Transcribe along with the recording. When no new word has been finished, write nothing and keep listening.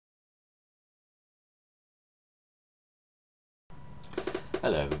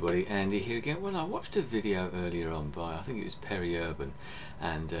Hello everybody, Andy here again. Well, I watched a video earlier on by, I think it was Perry Urban,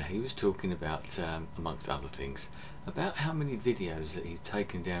 and he was talking about, amongst other things, about how many videos that he'd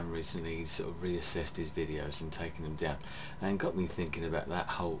taken down recently. He'd sort of reassessed his videos and taken them down, and got me thinking about that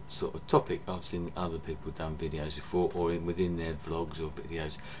whole sort of topic. I've seen other people done videos before, or within their vlogs or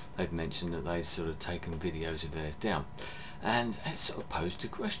videos, they've mentioned that they've sort of taken videos of theirs down. And it sort of posed a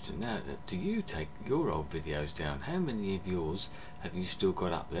question. Now, do you take your old videos down? How many of yours have you still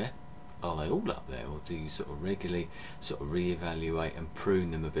got up there? Are they all up there, or do you sort of regularly sort of re-evaluate and prune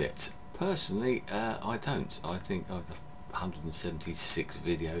them a bit? Personally, I don't. I think I've 176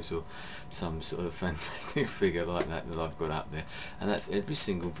 videos or some sort of fantastic figure like that I've got up there, and that's every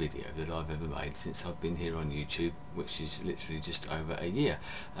single video that I've ever made since I've been here on YouTube, which is literally just over a year.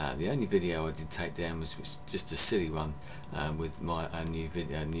 The only video I did take down was just a silly one with my new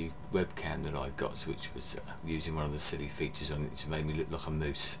webcam that I got, which was using one of the silly features on it, which made me look like a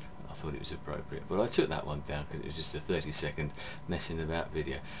moose. I thought it was appropriate, but I took that one down because it was just a 30-second messing about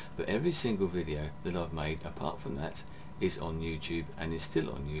video. But every single video that I've made apart from that is on YouTube and is still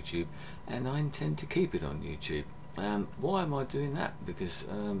on YouTube, and I intend to keep it on YouTube. Why am I doing that? Because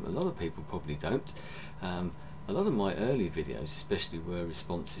a lot of people probably don't. A lot of my early videos especially were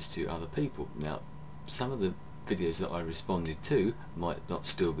responses to other people. Now, some of the videos that I responded to might not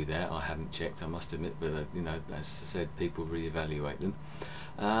still be there. I haven't checked, I must admit, but you know, as I said, people re-evaluate them.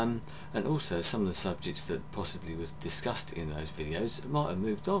 And also some of the subjects that possibly was discussed in those videos might have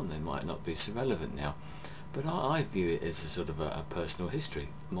moved on. They might not be so relevant now. But I view it as a sort of a personal history.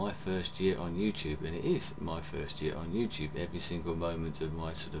 My first year on YouTube, and it is my first year on YouTube. Every single moment of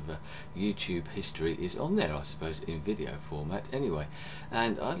my sort of YouTube history is on there, I suppose, in video format anyway.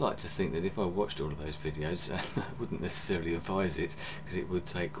 And I'd like to think that if I watched all of those videos, and I wouldn't necessarily advise it because it would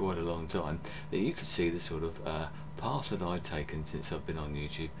take quite a long time, that you could see the sort of path that I've taken since I've been on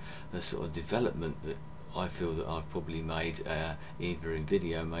YouTube, the sort of development that I feel that I've probably made either in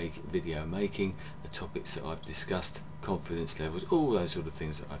video making, the topics that I've discussed, confidence levels, all those sort of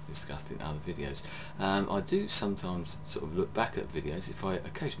things that I've discussed in other videos. I do sometimes sort of look back at videos if I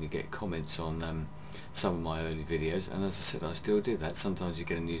occasionally get comments on some of my early videos, and as I said, I still do that. Sometimes you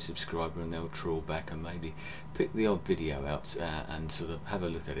get a new subscriber and they'll trawl back and maybe pick the odd video out and sort of have a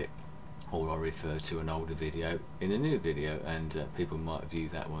look at it, or I refer to an older video in a new video, and people might view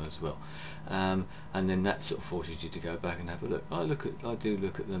that one as well, and then that sort of forces you to go back and have a look. I do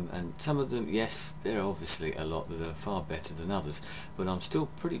look at them, and some of them, yes, there are obviously a lot that are far better than others, but I'm still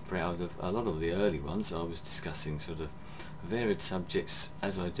pretty proud of a lot of the early ones. I was discussing sort of varied subjects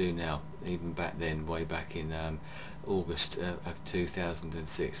as I do now, even back then, way back in August of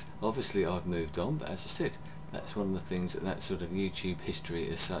 2006. Obviously I've moved on, but as I said, that's one of the things that sort of YouTube history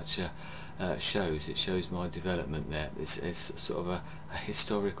as such shows. It shows my development there. It's sort of a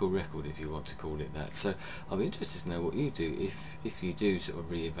historical record, if you want to call it that. So I'll be interested to know what you do if you do sort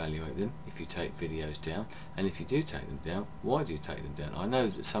of re-evaluate them, if you take videos down, and if you do take them down, why do you take them down? I know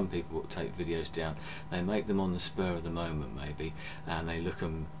that some people will take videos down, they make them on the spur of the moment maybe, and they look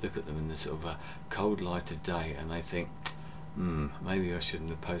at them in the sort of a cold light of day, and they think, maybe I shouldn't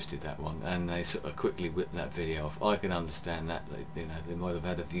have posted that one, and they sort of quickly whip that video off. I can understand that. They might have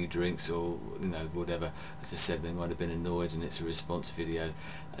had a few drinks, or whatever. As I said, they might have been annoyed, and it's a response video.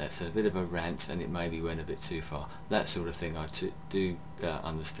 That's a bit of a rant, and it maybe went a bit too far. That sort of thing I do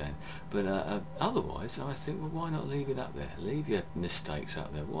understand. But otherwise, I think, well, why not leave it up there? Leave your mistakes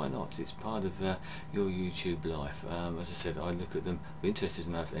up there. Why not? It's part of your YouTube life. As I said, I look at them. I'd be interested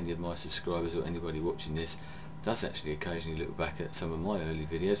to know if any of my subscribers or anybody watching this does actually occasionally look back at some of my early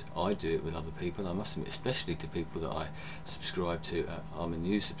videos. I do it with other people, I must admit, especially to people that I subscribe to, I'm a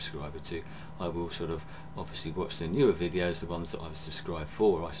new subscriber to. I will sort of obviously watch the newer videos, the ones that I've subscribed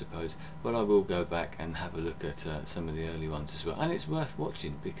for, I suppose, but I will go back and have a look at some of the early ones as well. And it's worth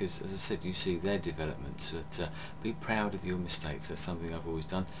watching because, as I said, you see their developments. But be proud of your mistakes. That's something I've always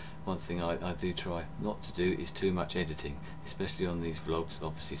done. One thing I do try not to do is too much editing, especially on these vlogs.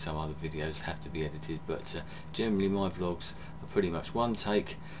 Obviously some other videos have to be edited, but generally my vlogs are pretty much one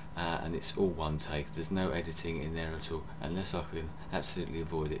take, and it's all one take. There's no editing in there at all, unless I can absolutely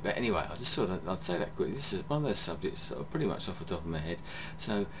avoid it. But anyway, I just thought I'd say that quickly. This is one of those subjects sort of pretty much off the top of my head.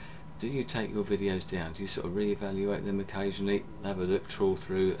 So, do you take your videos down? Do you sort of re-evaluate them occasionally, have a look, trawl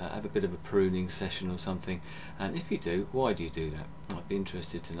through, have a bit of a pruning session or something? And if you do, why do you do that? I'd be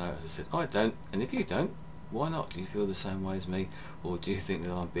interested to know. As I said, I don't, and if you don't, why not? Do you feel the same way as me, or do you think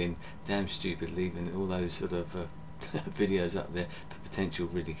that I'm being damn stupid leaving all those sort of videos up there for potential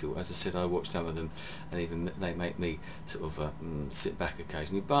ridicule. As I said, I watch some of them and even they make me sort of sit back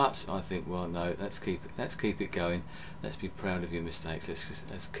occasionally, but I think, well, no, let's keep it going. Let's be proud of your mistakes.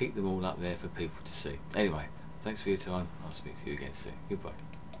 Let's keep them all up there for people to see. Anyway, thanks for your time. I'll speak to you again soon. Goodbye.